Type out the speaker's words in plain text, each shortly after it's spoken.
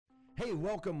Hey,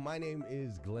 welcome. My name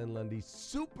is Glenn Lundy.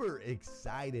 Super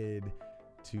excited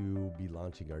to be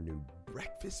launching our new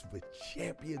Breakfast with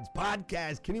Champions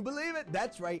podcast. Can you believe it?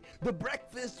 That's right. The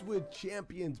Breakfast with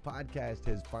Champions podcast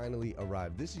has finally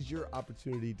arrived. This is your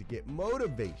opportunity to get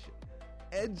motivation,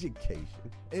 education,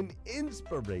 and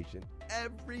inspiration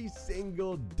every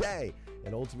single day.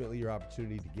 And ultimately, your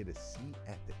opportunity to get a seat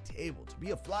at the table, to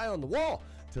be a fly on the wall,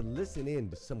 to listen in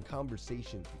to some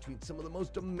conversations between some of the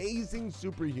most amazing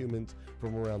superhumans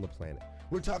from around the planet.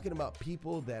 We're talking about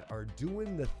people that are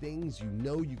doing the things you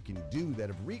know you can do, that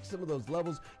have reached some of those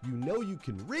levels you know you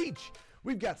can reach.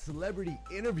 We've got celebrity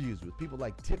interviews with people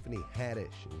like Tiffany Haddish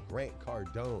and Grant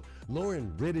Cardone,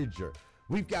 Lauren Rittiger.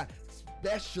 We've got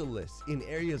specialists in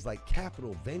areas like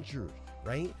capital ventures,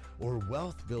 right? Or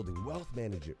wealth building, wealth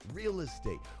management, real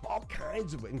estate, all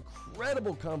kinds of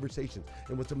incredible conversations.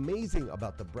 And what's amazing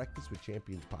about the Breakfast with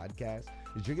Champions podcast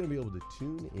is you're going to be able to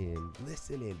tune in,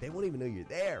 listen in. They won't even know you're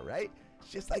there, right? It's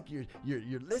just like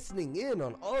you're listening in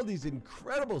on all these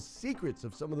incredible secrets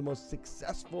of some of the most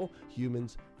successful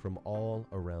humans from all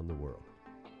around the world.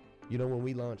 You know, when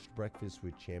we launched Breakfast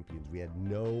with Champions, we had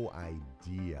no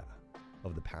idea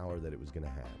of the power that it was going to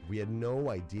have. We had no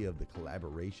idea of the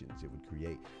collaborations it would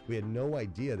create. We had no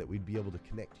idea that we'd be able to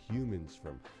connect humans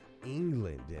from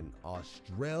England and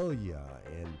Australia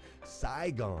and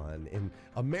Saigon and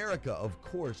America, of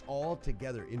course, all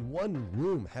together in one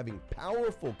room having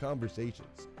powerful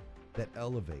conversations that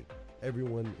elevate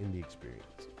everyone in the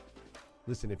experience.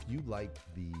 Listen, if you like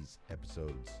these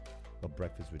episodes of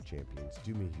Breakfast with Champions,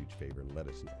 do me a huge favor and let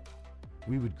us know.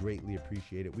 We would greatly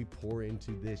appreciate it. We pour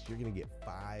into this. You're going to get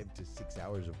 5 to 6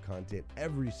 hours of content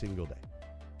every single day,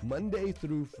 Monday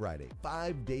through Friday,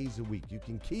 5 days a week. You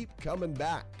can keep coming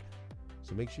back.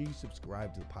 So make sure you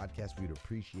subscribe to the podcast. We'd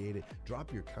appreciate it.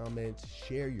 Drop your comments,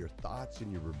 share your thoughts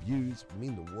and your reviews. It would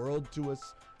mean the world to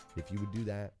us if you would do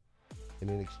that. And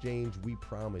in exchange, we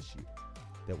promise you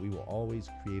that we will always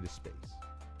create a space,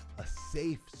 a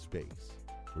safe space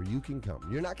where you can come.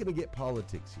 You're not going to get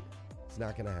politics here. It's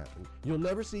not going to happen. You'll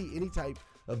never see any type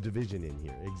of division in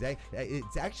here.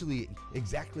 It's actually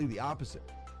exactly the opposite.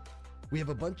 We have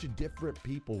a bunch of different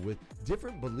people with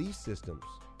different belief systems,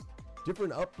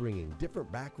 different upbringing, different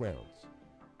backgrounds.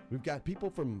 We've got people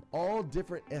from all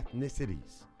different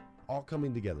ethnicities all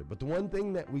coming together. But the one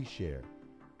thing that we share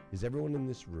is everyone in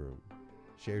this room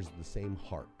shares the same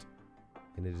heart.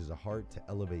 And it is a heart to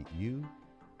elevate you,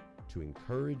 to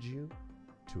encourage you,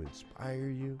 to inspire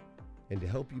you, and to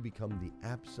help you become the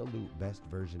absolute best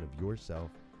version of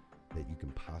yourself that you can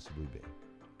possibly be.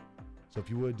 So if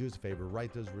you would, do us a favor,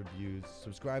 write those reviews,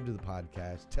 subscribe to the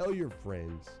podcast, tell your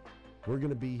friends. We're going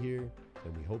to be here,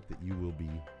 and we hope that you will be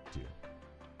too.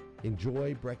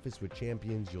 Enjoy Breakfast with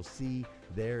Champions. You'll see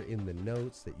there in the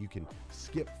notes that you can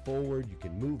skip forward, you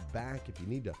can move back. If you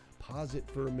need to pause it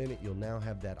for a minute, you'll now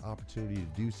have that opportunity to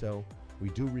do so. We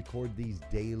do record these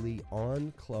daily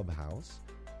on Clubhouse.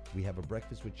 We have a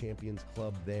Breakfast with Champions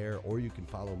club there, or you can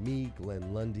follow me,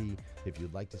 Glenn Lundy, if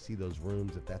you'd like to see those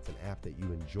rooms. If that's an app that you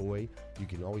enjoy, you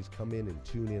can always come in and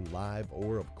tune in live,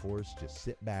 or of course, just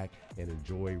sit back and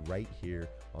enjoy right here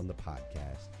on the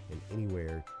podcast and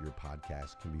anywhere your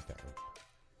podcast can be found.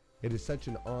 It is such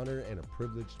an honor and a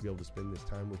privilege to be able to spend this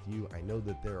time with you. I know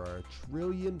that there are a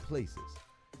trillion places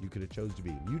you could have chose to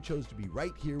be. You chose to be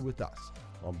right here with us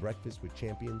on Breakfast with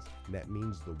Champions, and that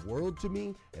means the world to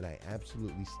me, and I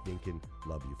absolutely stinking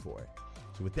love you for it.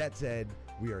 So with that said,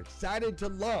 we are excited to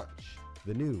launch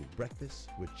the new Breakfast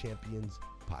with Champions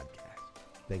podcast.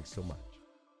 Thanks so much.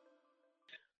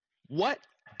 What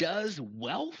does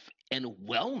wealth and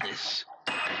wellness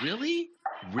really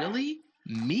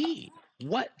mean?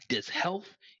 What does health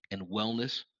and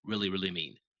wellness really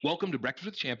mean? Welcome to Breakfast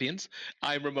with Champions.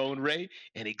 I'm Ramon Ray,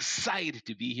 and excited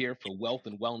to be here for Wealth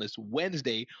and Wellness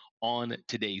Wednesday on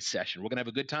today's session. We're going to have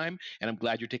a good time, and I'm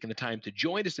glad you're taking the time to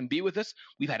join us and be with us.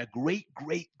 We've had a great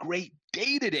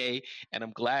day today, and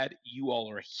I'm glad you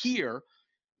all are here.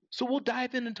 So we'll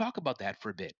dive in and talk about that for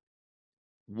a bit.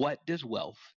 What does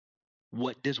wealth,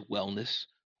 what does wellness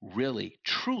really,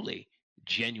 truly,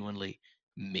 genuinely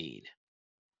mean?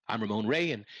 I'm Ramon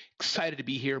Ray, and excited to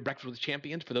be here, Breakfast with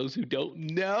Champions, for those who don't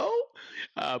know.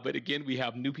 But again, we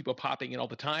have new people popping in all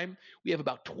the time. We have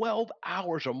about 12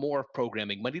 hours or more of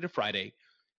programming, Monday to Friday,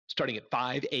 starting at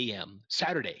 5 a.m.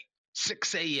 Saturday,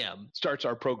 6 a.m. starts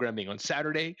our programming on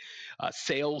Saturday.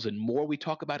 Sales and more we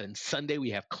talk about. And Sunday,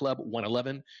 we have Club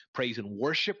 111, Praise and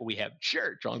Worship. We have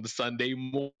church on the Sunday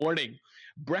morning.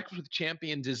 Breakfast with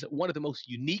Champions is one of the most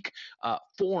unique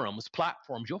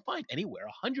platforms you'll find anywhere.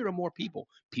 100 or more people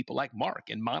like Mark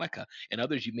and Monica and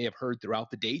others you may have heard throughout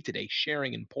the day today,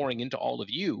 sharing and pouring into all of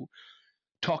you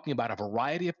talking about a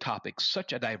variety of topics,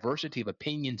 such a diversity of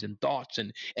opinions and thoughts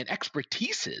and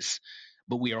expertises,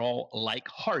 but we are all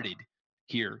like-hearted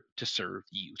here to serve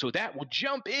you. So with that, we'll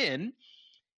jump in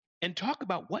and talk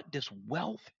about what does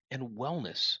wealth and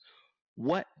wellness,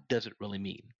 what does it really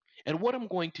mean? And what I'm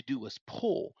going to do is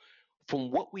pull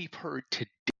from what we've heard today.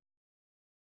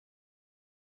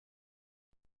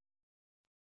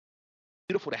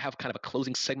 Beautiful to have kind of a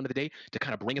closing segment of the day to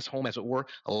kind of bring us home, as it were,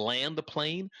 land the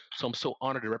plane. So I'm so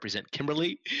honored to represent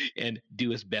Kimberly and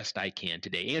do as best I can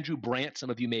today. Andrew Brandt, some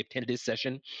of you may have attended his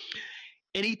session,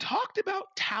 and he talked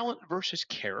about talent versus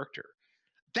character.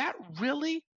 That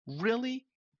really, really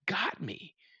got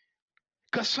me,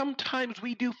 because sometimes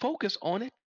we do focus on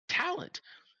it, talent.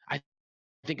 I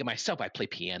think of myself, I play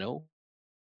piano.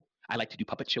 I like to do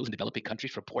puppet shows in developing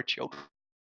countries for poor children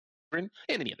and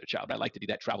any other child. I like to do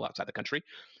that, travel outside the country.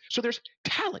 So there's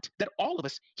talent that all of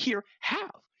us here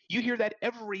have. You hear that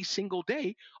every single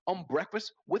day on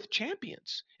Breakfast with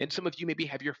Champions. And some of you maybe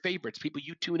have your favorites, people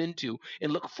you tune into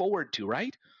and look forward to,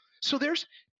 right? So there's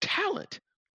talent,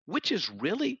 which is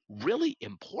really, really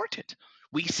important.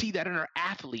 We see that in our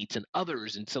athletes and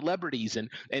others and celebrities and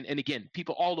again,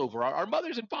 people all over, our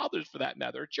mothers and fathers for that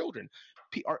matter, our children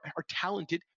are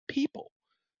talented people.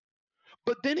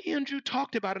 But then Andrew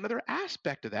talked about another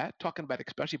aspect of that, talking about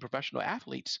especially professional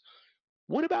athletes.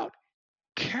 What about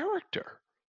character?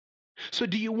 So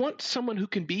do you want someone who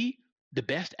can be the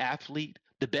best athlete,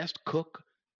 the best cook,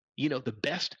 the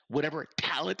best whatever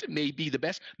talent may be, the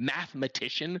best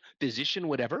mathematician, physician,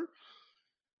 whatever?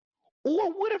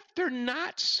 Or what if they're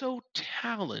not so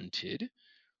talented,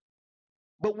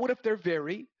 but what if they're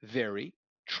very, very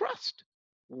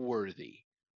trustworthy?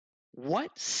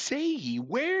 What say ye?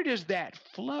 Where does that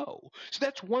flow? So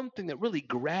that's one thing that really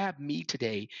grabbed me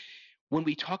today when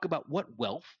we talk about what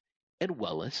wealth and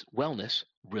wellness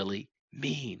really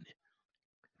mean.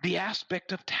 The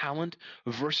aspect of talent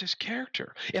versus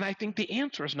character. And I think the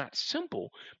answer is not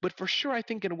simple, but for sure, I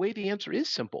think in a way the answer is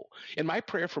simple. And my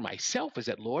prayer for myself is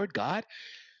that, Lord God,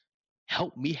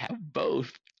 help me have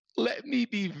both. Let me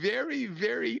be very,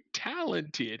 very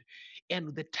talented.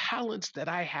 And the talents that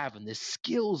I have and the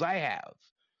skills I have,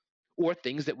 or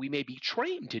things that we may be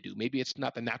trained to do. Maybe it's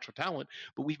not the natural talent,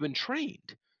 but we've been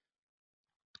trained.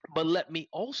 But let me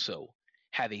also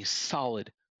have a solid,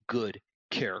 good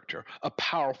character, a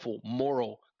powerful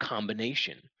moral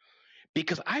combination.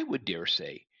 Because I would dare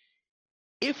say,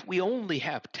 if we only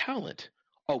have talent,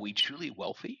 are we truly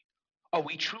wealthy? Are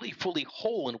we truly fully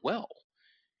whole and well?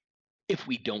 If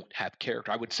we don't have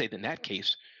character, I would say that in that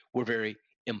case, we're very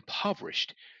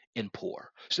impoverished and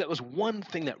poor. So that was one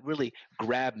thing that really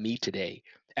grabbed me today.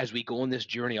 As we go on this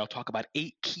journey, I'll talk about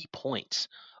 8 key points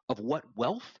of what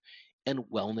wealth and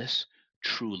wellness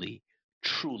truly,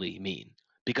 truly mean,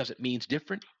 because it means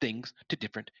different things to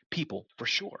different people for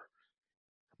sure.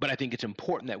 But I think it's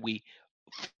important that we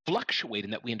fluctuate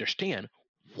and that we understand,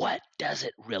 what does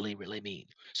it really, really mean?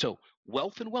 So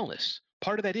wealth and wellness,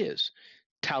 part of that is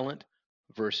talent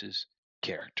versus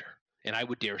character. And I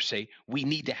would dare say we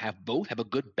need to have both, have a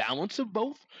good balance of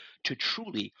both to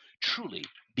truly, truly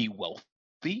be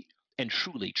wealthy and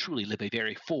truly, truly live a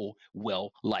very full,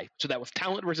 well life. So that was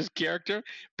talent versus character.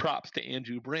 Props to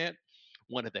Andrew Brandt,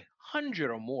 one of the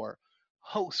 100 or more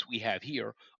hosts we have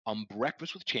here on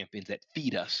Breakfast with Champions that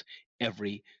feed us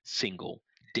every single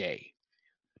day.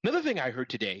 Another thing I heard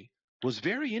today was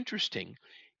very interesting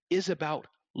is about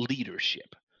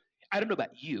leadership. I don't know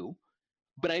about you,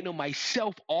 but I know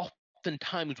myself,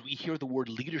 oftentimes we hear the word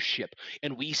leadership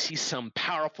and we see some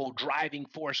powerful driving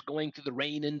force going through the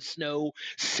rain and snow,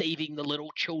 saving the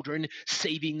little children,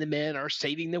 saving the men, or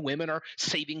saving the women, or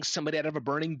saving somebody out of a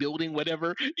burning building,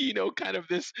 whatever, kind of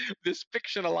this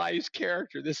fictionalized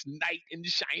character, this knight in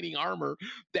shining armor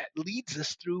that leads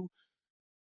us through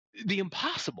the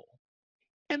impossible.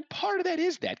 And part of that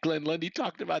is that. Glenn Lundy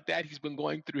talked about that. He's been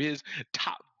going through his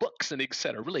top books and et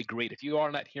cetera. Really great. If you are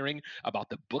not hearing about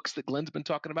the books that Glenn's been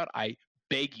talking about, I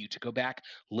beg you to go back,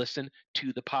 listen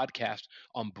to the podcast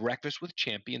on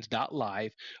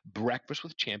breakfastwithchampions.live,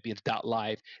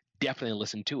 breakfastwithchampions.live. Definitely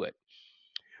listen to it.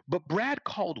 But Brad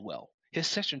Caldwell, his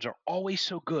sessions are always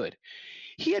so good.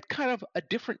 He had kind of a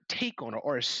different take on it,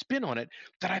 or a spin on it,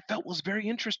 that I felt was very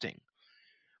interesting.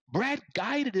 Brad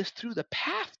guided us through the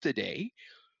path today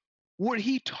where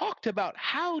he talked about,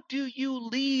 how do you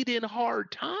lead in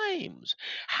hard times?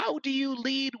 How do you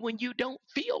lead when you don't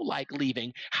feel like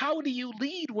leaving? How do you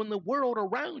lead when the world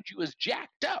around you is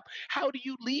jacked up? How do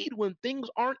you lead when things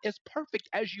aren't as perfect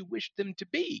as you wish them to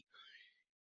be?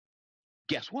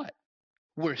 Guess what?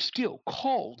 We're still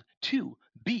called to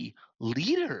be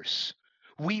leaders.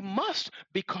 We must,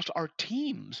 because our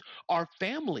teams, our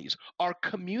families, our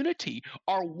community,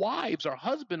 our wives, our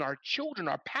husband, our children,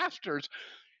 our pastors,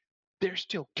 they're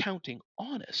still counting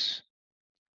on us.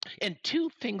 And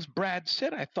two things Brad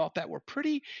said I thought that were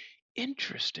pretty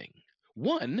interesting.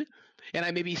 One, and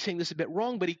I may be saying this a bit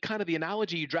wrong, but he kind of the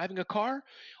analogy you're driving a car,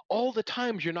 all the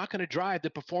times you're not going to drive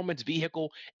the performance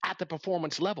vehicle at the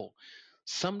performance level.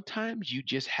 Sometimes you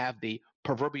just have the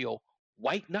proverbial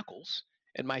white knuckles.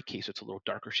 In my case, it's a little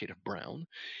darker shade of brown.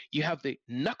 You have the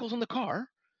knuckles in the car,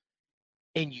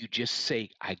 and you just say,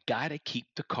 I got to keep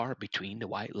the car between the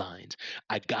white lines.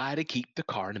 I got to keep the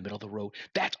car in the middle of the road.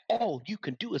 That's all you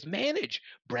can do is manage,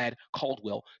 Brad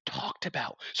Caldwell talked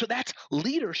about. So that's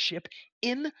leadership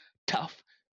in tough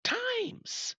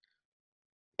times.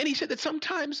 And he said that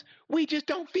sometimes we just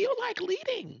don't feel like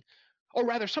leading. Or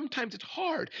rather, sometimes it's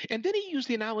hard. And then he used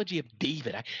the analogy of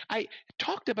David. I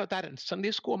talked about that in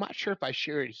Sunday school. I'm not sure if I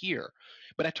share it here,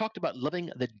 but I talked about loving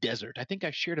the desert. I think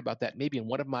I shared about that maybe in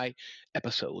one of my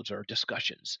episodes or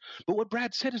discussions. But what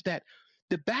Brad said is that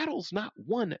the battle's not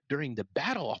won during the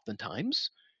battle oftentimes,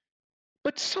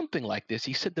 but something like this.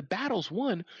 He said the battle's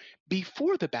won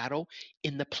before the battle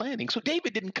in the planning. So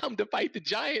David didn't come to fight the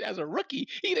giant as a rookie.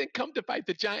 He didn't come to fight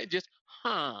the giant just,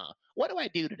 what do I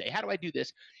do today? How do I do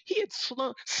this? He had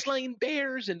slain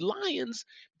bears and lions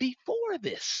before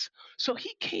this. So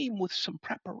he came with some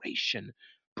preparation,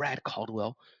 Brad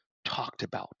Caldwell talked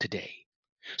about today.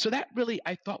 So that really,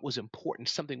 I thought, was important,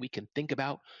 something we can think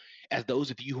about as those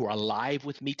of you who are live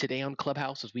with me today on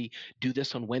Clubhouse as we do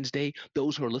this on Wednesday,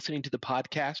 those who are listening to the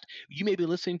podcast, you may be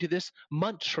listening to this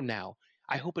months from now.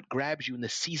 I hope it grabs you in the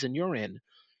season you're in.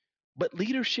 But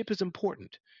leadership is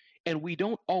important, and we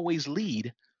don't always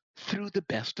lead through the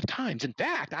best of times. In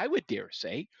fact, I would dare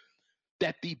say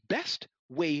that the best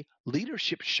way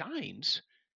leadership shines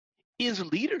is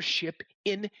leadership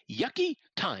in yucky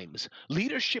times,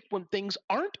 leadership when things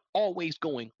aren't always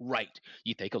going right.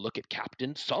 You take a look at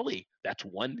Captain Sully. That's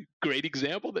one great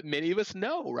example that many of us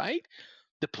know, right?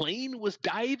 The plane was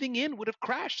diving in, would have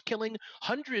crashed, killing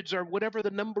hundreds or whatever the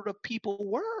number of people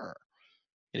were.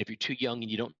 And if you're too young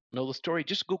and you don't know the story,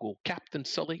 just Google Captain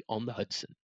Sully on the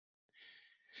Hudson.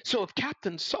 So if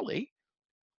Captain Sully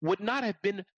would not have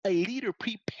been a leader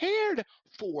prepared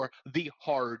for the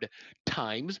hard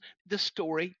times, the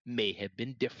story may have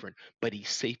been different. But he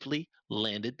safely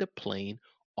landed the plane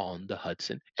on the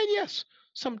Hudson. And yes,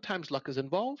 sometimes luck is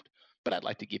involved, but I'd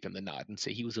like to give him the nod and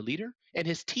say he was a leader. And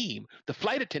his team, the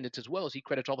flight attendants as well, as he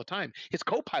credits all the time, his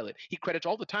co-pilot, he credits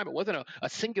all the time. It wasn't a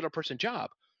singular person job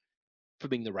for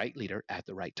being the right leader at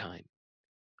the right time.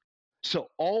 So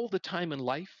all the time in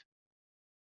life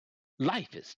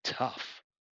is tough.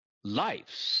 Life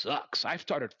sucks. I've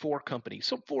started 4 companies,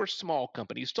 so 4 small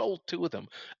companies, sold 2 of them.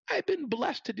 I've been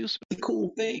blessed to do some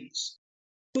cool things,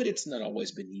 but it's not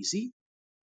always been easy.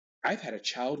 I've had a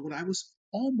child when I was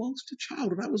almost a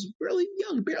child, when I was really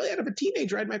young, barely out of a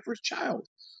teenager. I had my first child.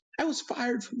 I was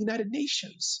fired from the United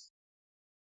Nations.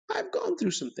 I've gone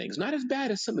through some things, not as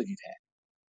bad as some of you've had,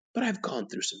 but I've gone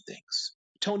through some things.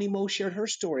 Tony Moe shared her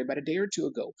story about a day or 2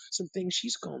 ago, some things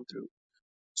she's gone through.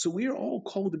 So we are all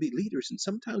called to be leaders, and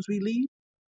sometimes we lead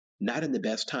not in the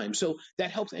best time. So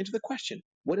that helps answer the question,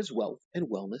 what does wealth and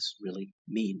wellness really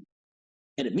mean?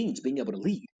 And it means being able to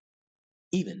lead,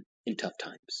 even in tough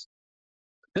times.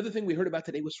 Another thing we heard about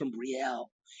today was from Brielle,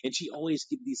 and she always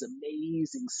gives these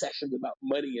amazing sessions about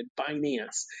money and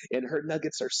finance, and her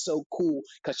nuggets are so cool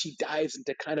because she dives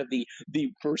into kind of the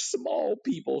for small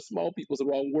people's the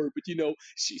wrong word, but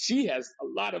she has a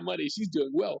lot of money, she's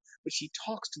doing well, but she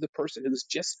talks to the person who's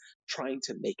just trying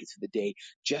to make it through the day,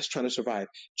 just trying to survive,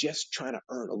 just trying to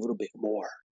earn a little bit more.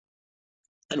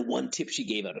 And one tip she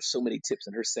gave out of so many tips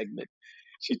in her segment,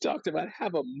 she talked about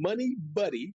have a money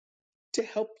buddy to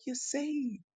help you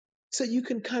save. So you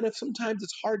can sometimes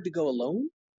it's hard to go alone,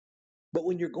 but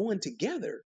when you're going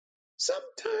together,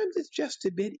 sometimes it's just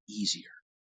a bit easier.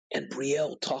 And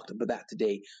Brielle talked about that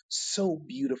today so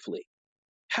beautifully.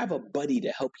 Have a buddy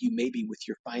to help you maybe with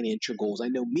your financial goals. I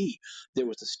know me, there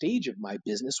was a stage of my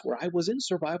business where I was in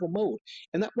survival mode,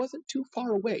 and that wasn't too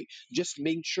far away. Just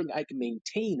making sure that I can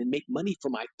maintain and make money for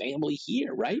my family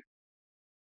here, right?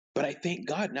 But I thank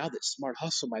God now that Smart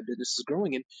Hustle, my business, is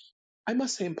growing, and I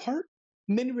must say, in part,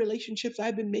 many relationships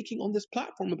I've been making on this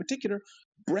platform, in particular,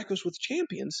 Breakfast with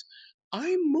Champions,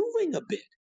 I'm moving a bit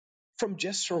from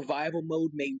just survival mode,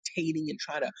 maintaining and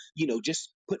trying to, just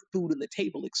put food on the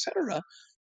table, etc.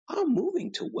 I'm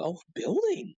moving to wealth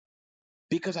building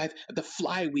because the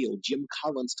flywheel. Jim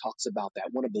Collins talks about that.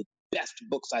 One of the best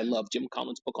books I love, Jim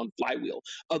Collins' book on flywheel.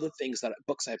 Other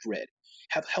books I've read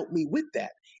have helped me with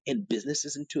that, and business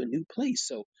is into a new place.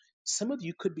 So Some of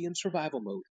you could be in survival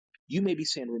mode. You may be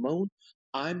saying, Ramon,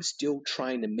 I'm still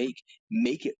trying to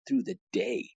make it through the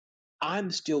day.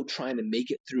 I'm still trying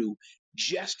to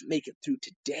just make it through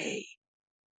today.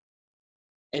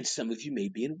 And some of you may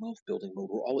be in wealth building mode.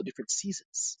 We're all at different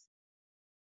seasons.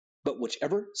 But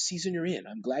whichever season you're in,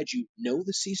 I'm glad you know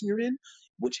the season you're in,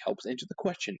 which helps answer the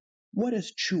question, what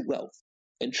does true wealth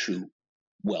and true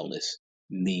wellness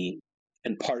mean?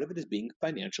 And part of it is being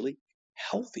financially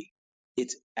healthy.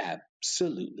 It's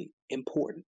absolutely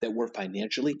important that we're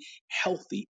financially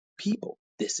healthy people.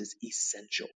 This is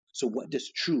essential. So what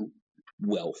does true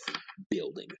wealth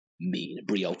building mean?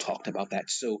 Brielle talked about that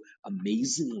so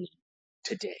amazingly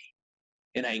today.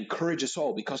 And I encourage us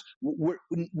all, because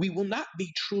we will not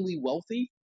be truly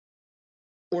wealthy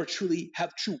or truly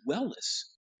have true wellness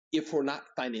if we're not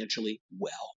financially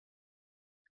well,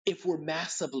 if we're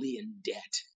massively in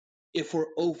debt, if we're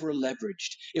over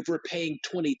leveraged, if we're paying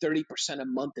 20, 30% a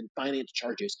month in finance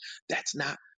charges. That's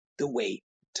not the way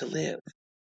to live.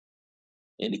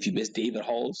 And if you miss David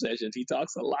Hall's sessions, he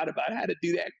talks a lot about how to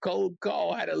do that cold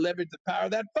call, how to leverage the power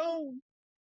of that phone.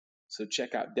 So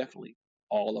check out definitely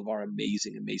all of our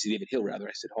amazing David Hill, rather.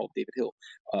 I said Hall, David Hill,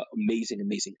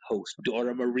 amazing host.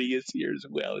 Dora Marie is here as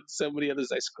well, and so many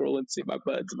others. I scroll and see my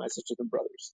buds and my sisters and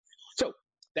brothers. So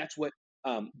that's what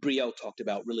Brielle talked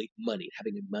about, really money,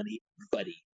 having a money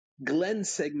buddy. Glenn's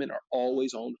segment are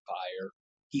always on fire.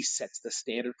 He sets the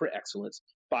standard for excellence.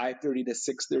 5:30 to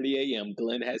 6:30 a.m.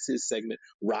 Glenn has his segment,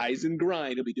 Rise and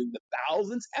Grind. He'll be doing the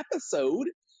 1000th episode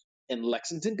in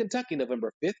Lexington, Kentucky,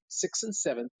 November 5th, 6th, and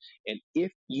 7th. And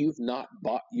if you've not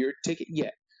bought your ticket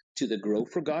yet to the Grow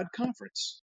for God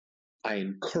conference, I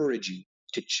encourage you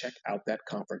to check out that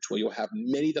conference where you'll have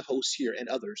many of the hosts here and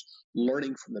others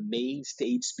learning from the main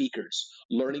stage speakers,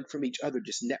 learning from each other,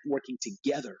 just networking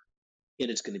together. And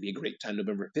it's going to be a great time,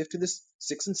 November 5th to the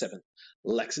 6th and 7th,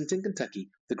 Lexington, Kentucky,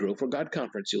 the Grow for God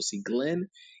conference. You'll see Glenn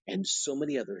and so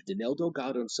many others, Danelle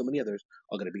Delgado and so many others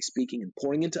are going to be speaking and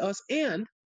pouring into us, and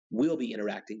we'll be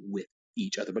interacting with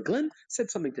each other. But Glenn said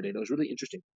something today that was really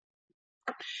interesting.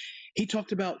 He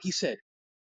said,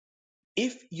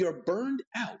 if you're burned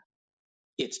out,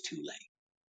 it's too late.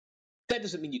 That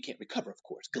doesn't mean you can't recover, of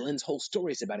course. Glenn's whole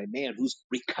story is about a man who's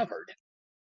recovered.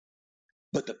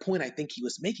 But the point I think he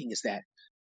was making is that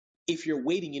if you're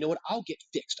waiting, you know what? I'll get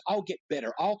fixed. I'll get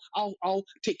better. I'll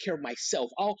take care of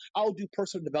myself. I'll do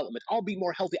personal development. I'll be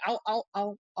more healthy.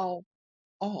 I'll.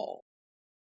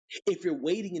 If you're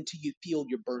waiting until you feel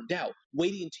you're burned out,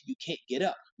 waiting until you can't get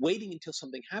up, waiting until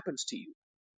something happens to you,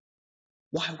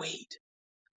 why wait?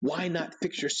 Why not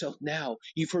fix yourself now?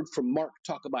 You've heard from Mark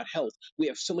talk about health. We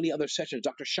have so many other sessions.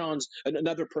 Dr. Sean's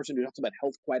another person who talks about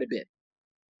health quite a bit.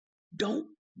 Don't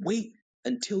wait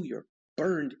until you're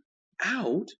burned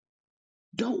out.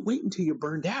 Don't wait until you're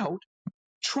burned out.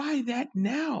 Try that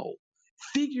now.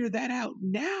 Figure that out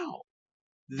now.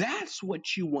 That's what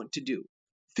you want to do.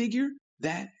 Figure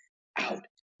that out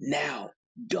now.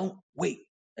 Don't wait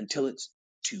until it's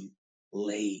too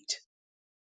late.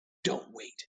 Don't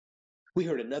wait. We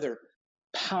heard another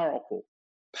powerful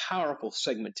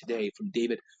segment today from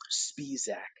David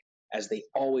Spizak, as they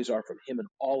always are from him and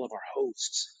all of our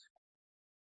hosts.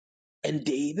 And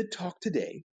David talked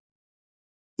today,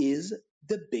 is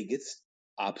the biggest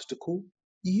obstacle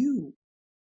you?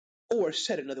 Or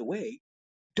said another way,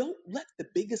 don't let the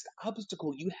biggest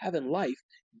obstacle you have in life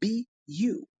be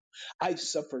you. I've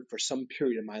suffered for some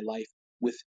period of my life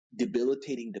with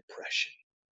debilitating depression,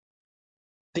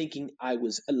 thinking I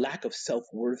was a lack of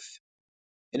self-worth,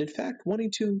 and in fact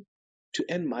wanting to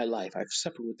end my life. I've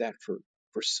suffered with that for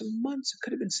some months. It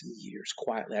could have been some years.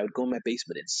 Quietly, I would go in my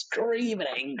basement and scream in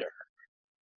anger.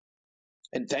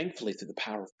 And thankfully, through the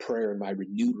power of prayer and my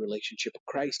renewed relationship with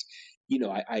Christ,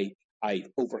 I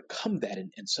overcome that.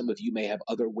 And some of you may have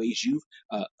other ways you've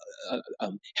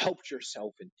helped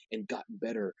yourself and gotten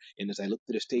better. And as I look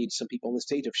to the stage, some people on the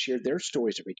stage have shared their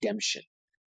stories of redemption.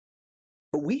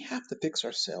 But we have to fix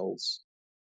ourselves.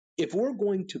 If we're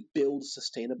going to build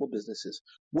sustainable businesses,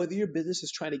 whether your business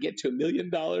is trying to get to $1 million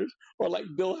or like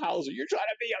Bill Hauser, you're trying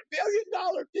to be $1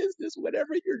 million business,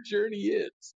 whatever your journey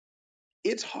is,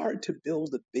 it's hard to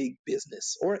build a big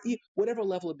business or whatever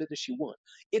level of business you want.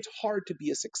 It's hard to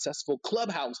be a successful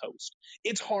Clubhouse host.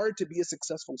 It's hard to be a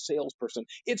successful salesperson.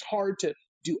 It's hard to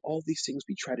do all these things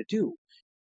we try to do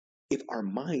if our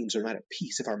minds are not at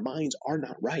peace, if our minds are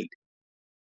not right.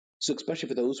 So especially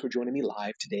for those who are joining me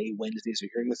live today, Wednesday, so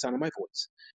you're hearing the sound of my voice,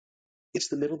 it's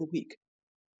the middle of the week.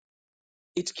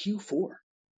 It's Q4.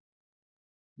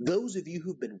 Those of you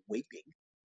who've been waiting,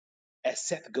 as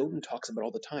Seth Godin talks about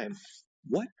all the time,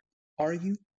 what are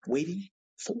you waiting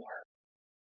for?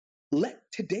 Let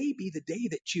today be the day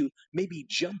that you maybe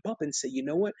jump up and say, you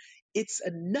know what? It's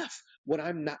enough when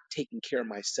I'm not taking care of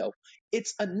myself.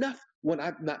 It's enough when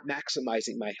I'm not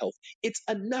maximizing my health. It's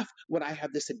enough when I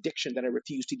have this addiction that I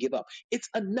refuse to give up. It's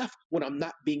enough when I'm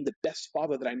not being the best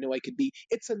father that I know I could be.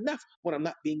 It's enough when I'm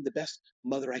not being the best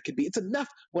mother I could be. It's enough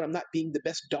when I'm not being the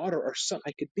best daughter or son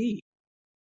I could be.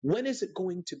 When is it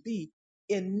going to be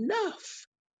enough?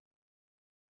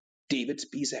 David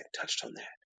Spizak touched on that.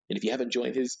 And if you haven't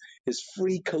joined his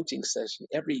free coaching session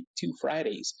every 2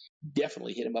 Fridays,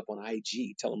 definitely hit him up on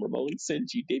IG. Tell him Ramon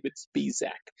sends you David Spizak.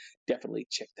 Definitely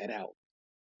check that out.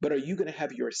 But are you going to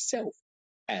have yourself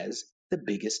as the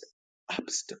biggest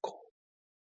obstacle?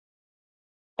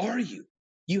 Are you?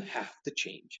 You have to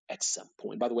change at some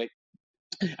point. By the way,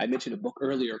 I mentioned a book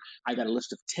earlier. I got a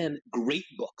list of 10 great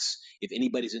books. If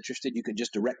anybody's interested, you can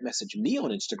just direct message me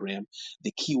on Instagram,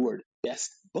 the keyword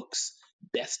best books,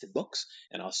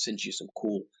 and I'll send you some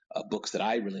cool books that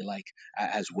I really like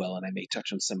as well. And I may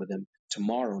touch on some of them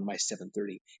tomorrow in my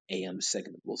 7:30 a.m.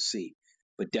 segment. We'll see.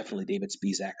 But definitely, David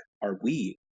Spizak, are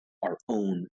we our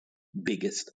own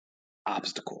biggest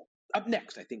obstacle? Up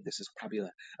next, I think this is probably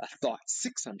a thought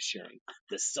 6 I'm sharing.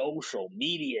 The social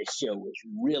media show was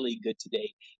really good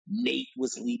today. Nate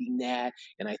was leading that,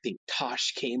 and I think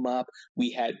Tosh came up.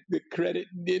 We had the Credit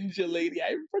Ninja lady.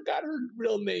 I forgot her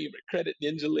real name, but Credit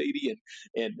Ninja lady,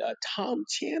 and Tom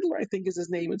Chandler, I think is his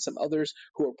name, and some others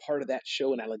who are part of that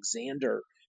show, and Alexander.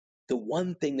 The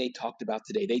one thing they talked about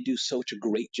today, they do such a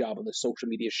great job on the social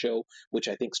media show, which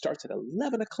I think starts at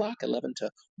 11 o'clock, 11 to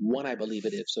 1, I believe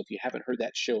it is. So if you haven't heard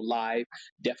that show live,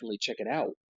 definitely check it out.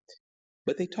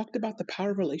 But they talked about the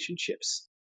power of relationships.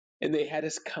 And they had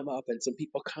us come up, and some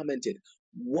people commented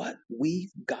what we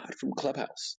got from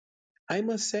Clubhouse. I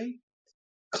must say,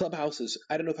 Clubhouse is,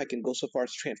 I don't know if I can go so far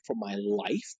as to transform my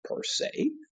life per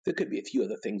se. There could be a few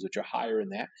other things which are higher in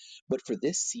that. But for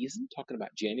this season, talking about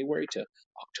January to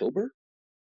October,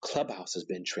 Clubhouse has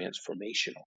been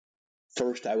transformational.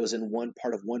 First, I was in one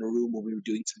part of one room where we were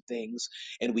doing some things,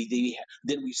 and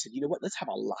then we said, you know what? Let's have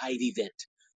a live event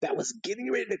that was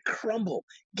getting ready to crumble,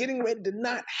 getting ready to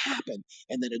not happen,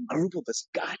 and then a group of us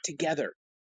got together,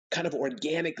 kind of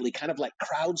organically, kind of like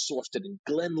crowdsourced it, and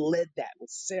Glenn led that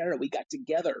with Sarah. We got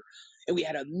together, and we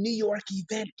had a New York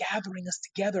event gathering us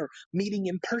together, meeting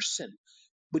in person.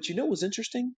 But you know what was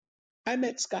interesting? I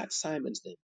met Scott Simons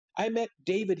then. I met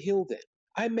David Hill then.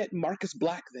 I met Marcus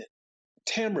Black then.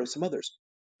 Tamara, some others.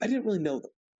 I didn't really know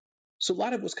them. So a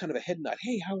lot of it was kind of a head nod.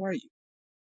 Hey, how are you?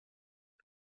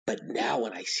 But now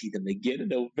when I see them again in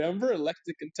November in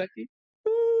Lexington, Kentucky,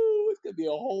 ooh, it's going to be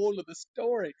a whole other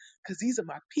story because these are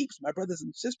my peeps, my brothers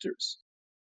and sisters.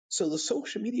 So the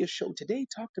social media show today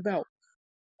talked about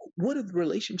what are the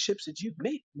relationships that you've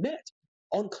met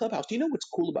on Clubhouse. Do you know what's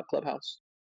cool about Clubhouse?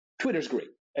 Twitter's great,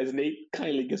 as Nate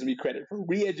kindly gives me credit for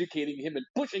re-educating him and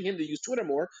pushing him to use Twitter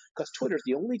more, because Twitter's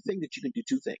the only thing that you can do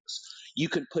two things. You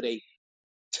can put a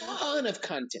ton of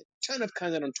content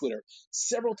on Twitter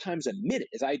several times a minute,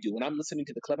 as I do. When I'm listening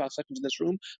to the Clubhouse sections in this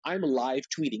room, I'm live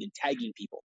tweeting and tagging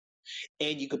people.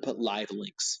 And you can put live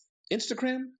links.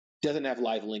 Instagram doesn't have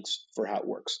live links for how it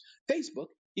works. Facebook,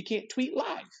 you can't tweet live.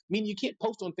 I mean, you can't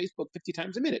post on Facebook 50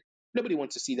 times a minute. Nobody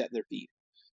wants to see that in their feed.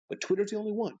 But Twitter's the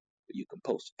only one where you can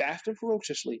post fast and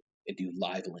ferociously and do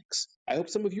live links. I hope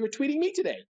some of you are tweeting me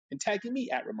today and tagging me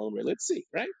at Ramon Ray. Let's see,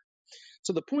 right?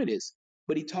 So the point is,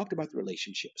 but he talked about the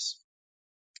relationships.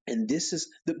 And this is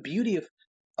the beauty of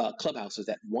Clubhouse is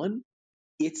that one,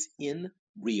 it's in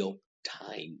real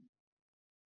time.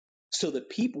 So the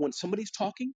people, when somebody's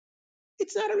talking,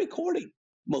 it's not a recording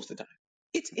most of the time.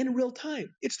 It's in real time.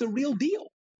 It's the real deal.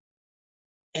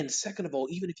 And second of all,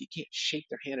 even if you can't shake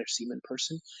their hand or see them in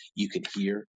person, you can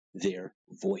hear their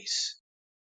voice.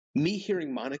 Me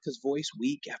hearing Monica's voice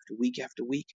week after week after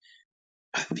week,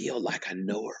 I feel like I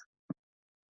know her.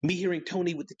 Me hearing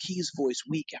Tony with the Keys voice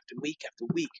week after week after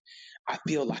week, I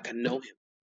feel like I know him.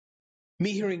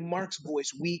 Me hearing Mark's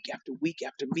voice week after week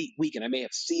after week, and I may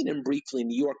have seen him briefly in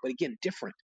New York, but again,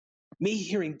 different. Me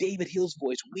hearing David Hill's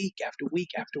voice week after week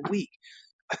after week,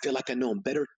 I feel like I know him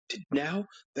better now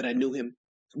than I knew him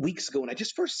weeks ago when I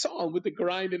just first saw him with the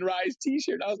Grind and Rise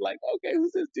t-shirt. I was like, okay,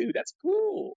 who's this dude? That's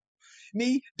cool.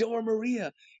 Me, Dora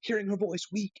Maria, hearing her voice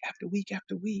week after week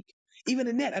after week. Even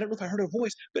Annette, I don't know if I heard her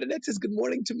voice, but Annette says good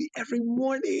morning to me every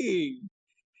morning.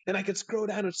 And I could scroll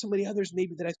down to so many others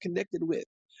maybe that I've connected with.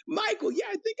 Michael, yeah,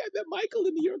 I think I met Michael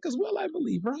in New York as well, I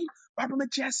believe, right? Barbara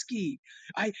Majeski.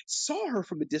 I saw her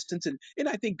from a distance and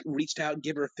I think reached out and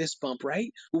gave her a fist bump,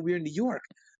 right? When we were in New York.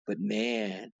 But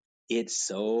man, it's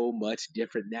so much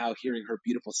different now hearing her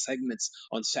beautiful segments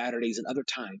on Saturdays and other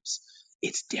times.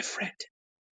 It's different.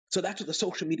 So that's what the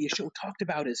social media show talked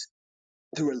about, is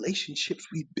the relationships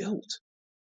we built.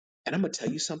 And I'm going to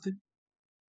tell you something.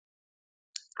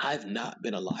 I've not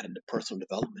been a lot into personal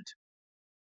development,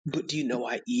 but do you know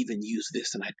I even use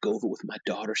this, and I go over with my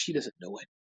daughter. She doesn't know it.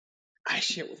 I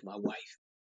share it with my wife.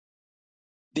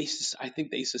 I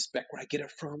think they suspect where I get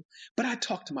it from, but I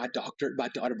talk to my daughter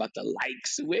about the like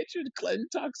switch that Clinton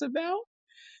talks about.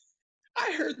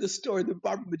 I heard the story that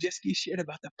Barbara Majeski shared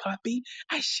about the puppy.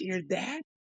 I shared that.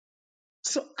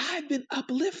 So I've been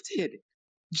uplifted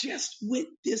just with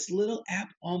this little app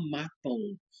on my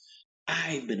phone.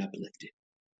 I've been uplifted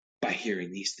by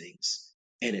hearing these things.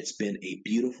 And it's been a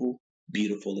beautiful,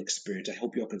 beautiful experience. I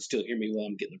hope y'all can still hear me while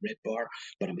I'm getting the red bar,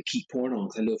 but I'm going to keep pouring on,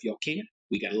 because I know if y'all can,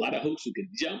 we got a lot of hosts who can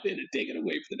jump in and take it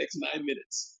away for the next 9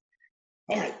 minutes.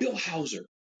 All right, Bill Hauser.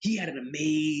 He had an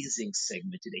amazing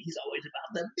segment today. He's always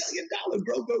about the $1 million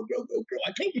grow, grow, grow, grow, grow.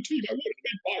 I told the team I wanted to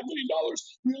make $5 million.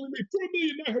 We only made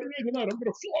 $4,989. I'm going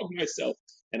to flog myself.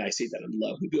 And I say that in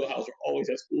love. Bill Hauser always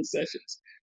has cool sessions.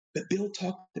 But Bill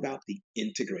talked about the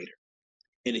integrator.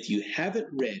 And if you haven't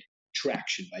read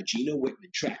Traction by Gino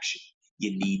Wickman, Traction,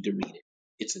 you need to read it.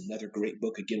 It's another great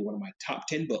book. Again, one of my top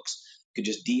 10 books. You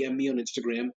can just DM me on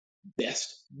Instagram,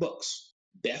 best books,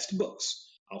 best books.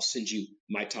 I'll send you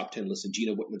my top 10 list, and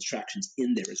Gino Wickman's Traction's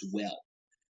in there as well.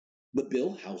 But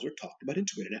Bill Hauser talked about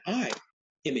integrator. Now, I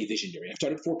am a visionary. I've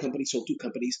started 4 companies, sold 2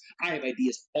 companies. I have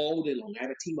ideas all day long. I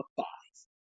have a team of 5.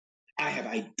 I have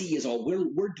ideas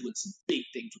we're doing some big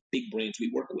things with big brands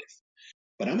we work with.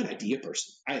 But I'm an idea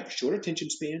person. I have a short attention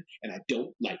span, and I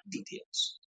don't like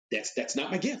details. That's not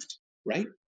my gift, right?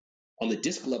 On the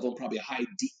disc level, I'm probably a high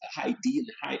D and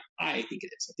high I. I think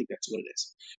it is. I think that's what it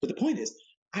is. But the point is,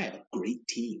 I have a great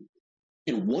team.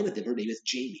 And one of them, her name is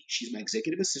Jamie. She's my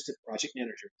executive assistant, project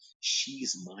manager.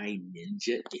 She's my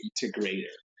ninja integrator.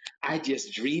 I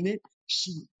just dream it.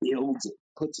 She builds it,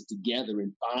 puts it together,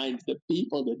 and finds the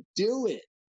people to do it.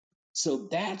 So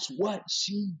that's what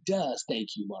she does. Thank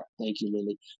you, Mark. Thank you,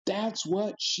 Lily. That's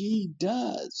what she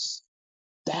does.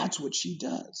 That's what she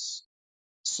does.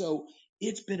 So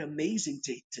it's been amazing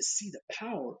to see the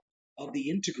power of the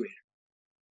integrator.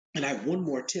 And I have one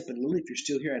more tip. And Lily, if you're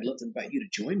still here, I'd love to invite you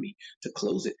to join me to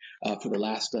close it for the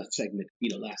last segment,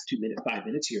 last 2 minutes, 5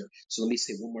 minutes here. So let me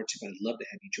say one more tip. I'd love to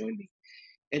have you join me.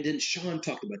 And then Sean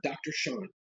talked about Dr. Sean.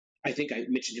 I think I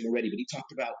mentioned him already, but he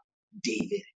talked about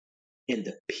David and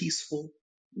the peaceful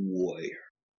warrior.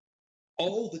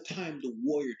 All the time, the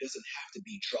warrior doesn't have to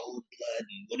be drawing blood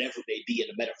and whatever it may be in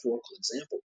a metaphorical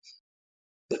example.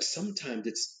 But sometimes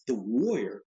it's the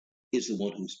warrior is the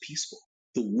one who's peaceful.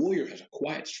 The warrior has a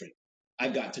quiet strength.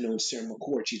 I've got to know Sarah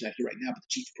McCord. She's not here right now, but the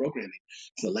chief of programming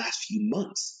for the last few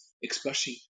months,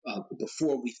 especially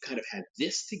before we've kind of had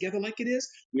this together like it is.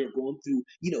 We are going through,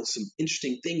 some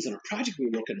interesting things on a project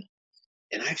we're working on.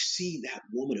 And I've seen that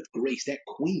woman of grace, that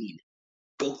queen,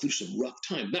 go through some rough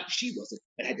time. Not she wasn't,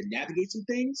 but had to navigate some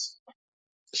things.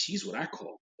 She's what I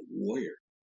call a warrior.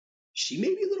 She may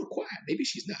be a little quiet. Maybe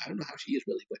she's not. I don't know how she is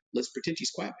really, but let's pretend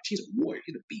she's quiet. But she's a warrior.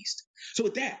 She's a beast. So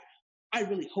with that, I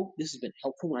really hope this has been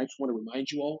helpful. I just want to remind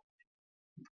you all,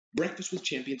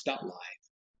 breakfastwithchampions.live.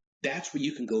 That's where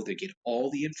you can go to get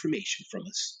all the information from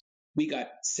us. We got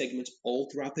segments all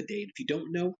throughout the day. And if you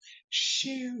don't know,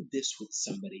 share this with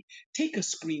somebody. Take a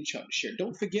screenshot and share.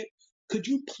 Don't forget, could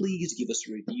you please give us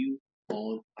a review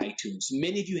on iTunes?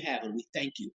 Many of you have, and we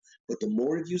thank you. But the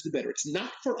more reviews, the better. It's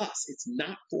not for us. It's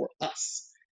not for us.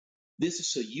 This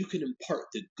is so you can impart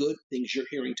the good things you're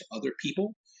hearing to other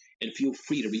people. And feel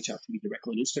free to reach out to me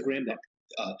directly on Instagram. That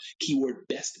keyword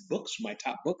best books for my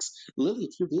top books. Lily,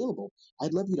 if you're available,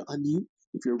 I'd love you to unmute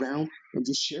if you're around and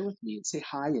just share with me and say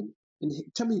hi and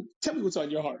tell me what's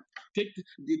on your heart.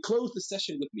 Close the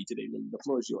session with me today, Lily. The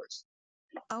floor is yours.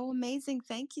 Oh, amazing.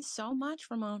 Thank you so much,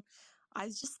 Ramon.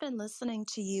 I've just been listening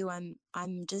to you.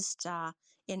 I'm just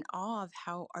in awe of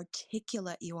how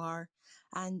articulate you are.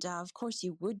 And of course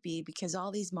you would be, because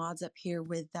all these mods up here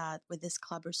with this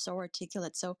club are so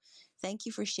articulate. So thank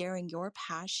you for sharing your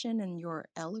passion and your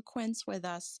eloquence with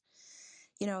us.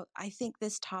 I think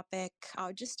this topic,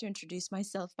 just to introduce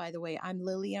myself, by the way, I'm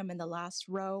Lily. I'm in the last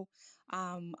row.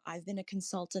 I've been a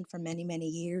consultant for many, many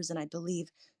years, and I believe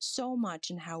so much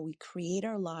in how we create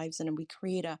our lives and we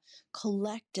create a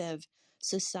collective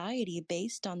society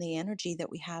based on the energy that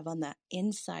we have on the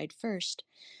inside first.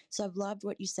 So I've loved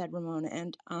what you said, Ramona.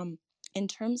 And in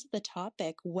terms of the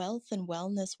topic, Wealth and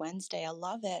Wellness Wednesday, I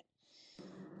love it.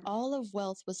 All of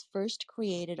wealth was first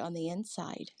created on the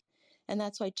inside. And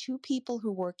that's why 2 people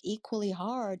who work equally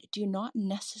hard do not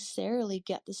necessarily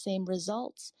get the same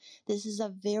results. This is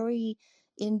a very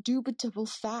indubitable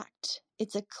fact.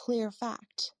 It's a clear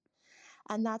fact.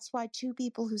 And that's why two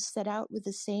people who set out with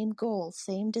the same goal,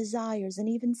 same desires, and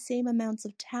even same amounts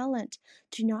of talent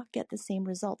do not get the same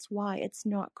results. Why? It's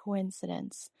not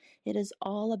coincidence. It is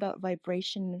all about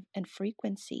vibration and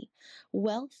frequency.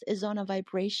 Wealth is on a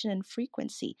vibration and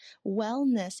frequency.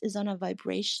 Wellness is on a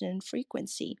vibration and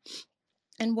frequency.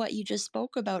 And what you just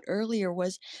spoke about earlier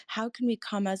was how can we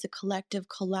come as a collective,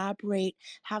 collaborate,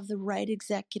 have the right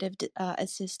executive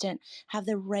assistant, have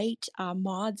the right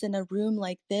mods in a room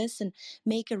like this and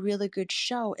make a really good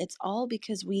show. It's all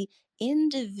because we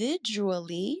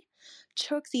individually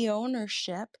took the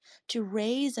ownership to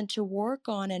raise and to work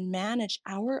on and manage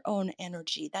our own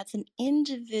energy. That's an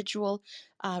individual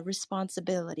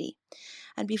responsibility.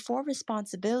 And before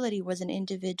responsibility was an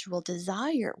individual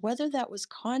desire, whether that was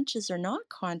conscious or not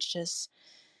conscious,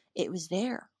 it was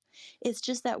there. It's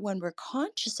just that when we're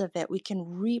conscious of it, we can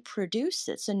reproduce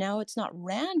it. So now it's not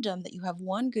random that you have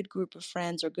one good group of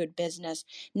friends or good business.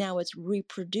 Now it's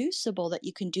reproducible that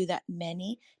you can do that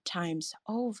many times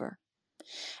over.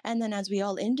 And then as we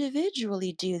all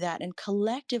individually do that and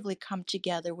collectively come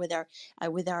together with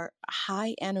our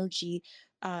high energy,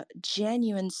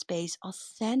 genuine space,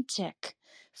 authentic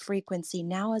frequency,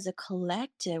 now as a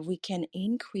collective, we can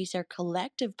increase our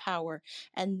collective power.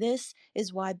 And this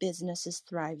is why businesses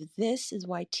thrive. This is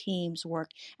why teams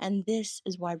work. And this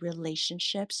is why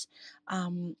relationships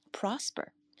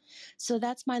prosper. So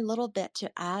that's my little bit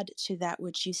to add to that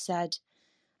which you said.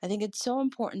 I think it's so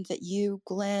important that you,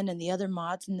 Glenn, and the other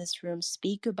mods in this room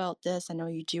speak about this. I know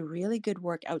you do really good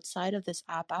work outside of this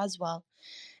app as well.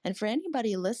 And for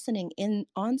anybody listening in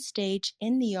on stage,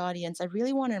 in the audience, I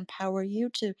really want to empower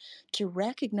you to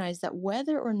recognize that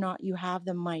whether or not you have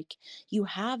the mic, you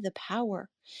have the power.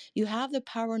 You have the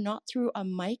power not through a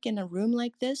mic in a room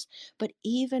like this, but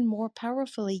even more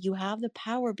powerfully, you have the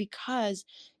power because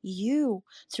you,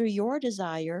 through your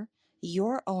desire,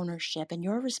 your ownership and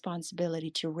your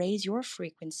responsibility to raise your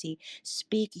frequency,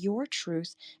 speak your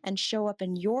truth, and show up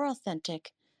in your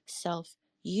authentic self,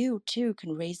 you too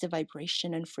can raise the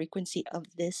vibration and frequency of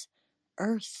this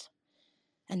earth.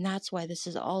 And that's why this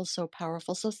is all so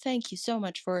powerful. So thank you so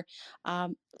much for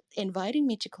inviting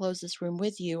me to close this room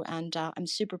with you. And I'm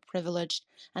super privileged,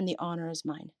 and the honor is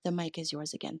mine. The mic is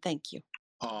yours again. Thank you.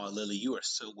 Oh, Lily, you are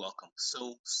so welcome. So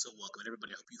welcome. And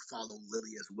everybody, I hope you follow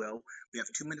Lily as well. We have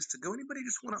 2 minutes to go. Anybody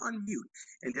just want to unmute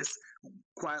and just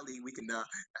quietly, we can, quietly,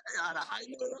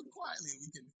 we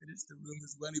can finish the room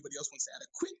as well. Anybody else wants to add a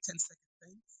quick 10-second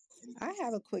thing? I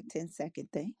have a quick 10-second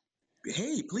thing.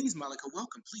 Hey, please, Malika,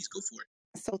 welcome. Please go for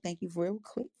it. So thank you real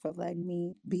quick for letting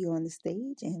me be on the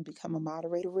stage and become a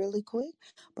moderator really quick.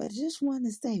 But I just want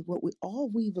to say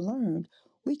we've learned,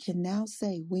 we can now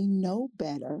say we know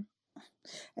better.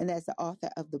 And as the author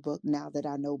of the book, Now That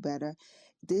I Know Better,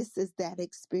 this is that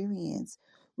experience.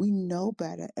 We know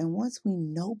better. And once we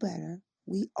know better,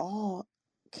 we all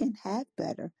can have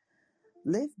better,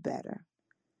 live better,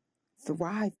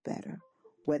 thrive better,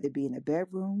 whether it be in a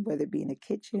bedroom, whether it be in a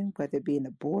kitchen, whether it be in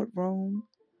a boardroom.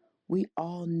 We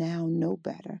all now know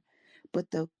better.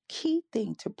 But the key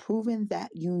thing to proving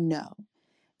that you know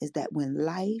is that when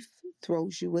life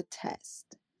throws you a test,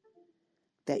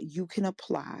 that you can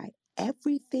apply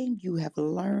everything you have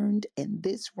learned in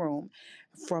this room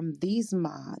from these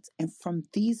mods and from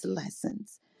these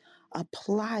lessons.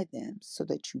 Apply them so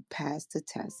that you pass the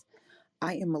test.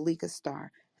 I am Malika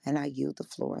Starr, and I yield the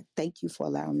floor. Thank you for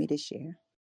allowing me to share.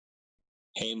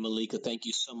 Hey, Malika, thank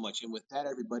you so much. And with that,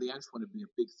 everybody, I just want to be a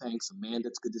big thanks. Amanda,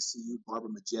 it's good to see you.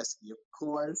 Barbara Majeski, of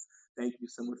course. Thank you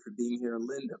so much for being here.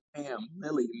 Linda, Pam,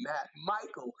 Lily, Matt,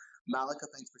 Michael, Malika,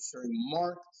 thanks for sharing.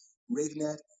 Mark,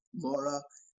 Ravenette, Laura,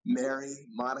 Mary,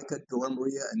 Monica, Dora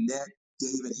Maria, Annette,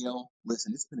 David Hill.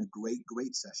 Listen, it's been a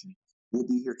great session. We'll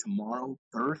be here tomorrow,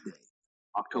 Thursday,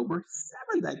 October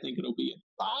 7th, I think it'll be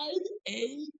at 5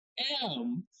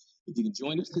 a.m. If you can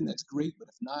join us, then that's great. But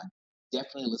if not,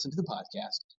 definitely listen to the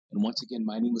podcast. And once again,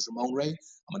 my name is Ramon Ray.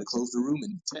 I'm going to close the room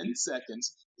in 10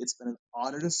 seconds. It's been an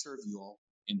honor to serve you all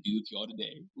and be with you all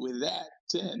today. With that,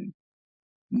 10,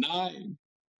 9,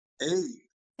 8,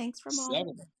 Thanks, Ramon.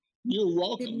 7. You're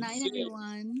welcome. Good night, 6.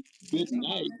 everyone. Good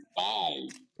night. 5.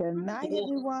 Good night, 4.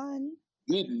 everyone.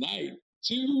 Good night.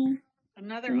 2.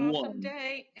 Another awesome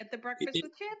day at the Breakfast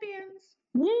with Champions.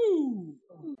 Woo!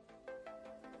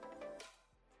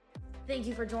 Thank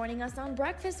you for joining us on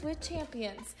Breakfast with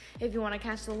Champions. If you want to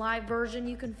catch the live version,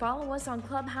 you can follow us on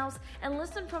Clubhouse and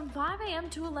listen from 5 a.m.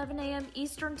 to 11 a.m.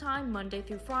 Eastern Time, Monday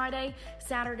through Friday,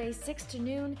 Saturdays 6 to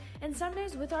noon, and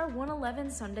Sundays with our 111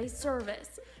 Sunday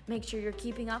service. Make sure you're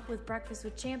keeping up with Breakfast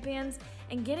with Champions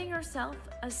and getting yourself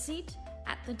a seat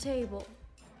at the table.